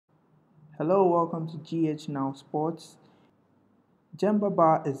Hello, welcome to GH Now Sports. Demba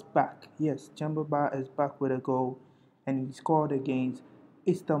Ba is back. Yes, Demba Ba is back with a goal, and he scored against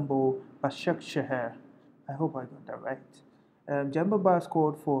İSTANBUL BAŞAKŞEHIR. I hope I got that right. Demba Ba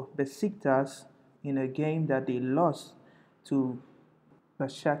scored for BEŞIKTAŞ in a game that they lost to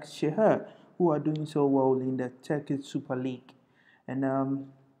BAŞAKŞEHIR, who are doing so well in the Turkish Super League. And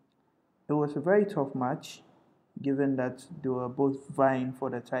it was a very tough match, given that they were both vying for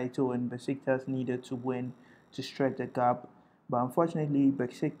the title and Besiktas needed to win to stretch the gap. But unfortunately,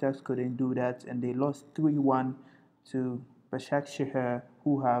 Besiktas couldn't do that and they lost 3-1 to Başakşehir,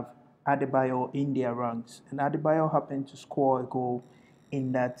 who have Adebayo in their ranks. And Adebayo happened to score a goal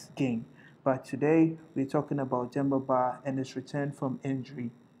in that game. But today, we're talking about Demba Ba and his return from injury,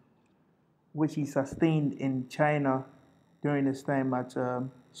 which he sustained in China during his time at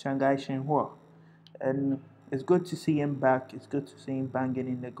Shanghai Shenhua. And it's good to see him back. It's good to see him banging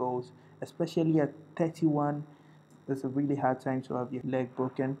in the goals, especially at 31. It's a really hard time to have your leg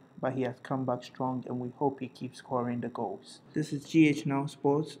broken, but he has come back strong, and we hope he keeps scoring the goals. This is GH Now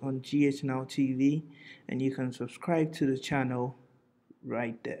Sports on GH Now TV, and you can subscribe to the channel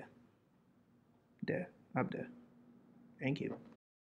right there. Up there. Thank you.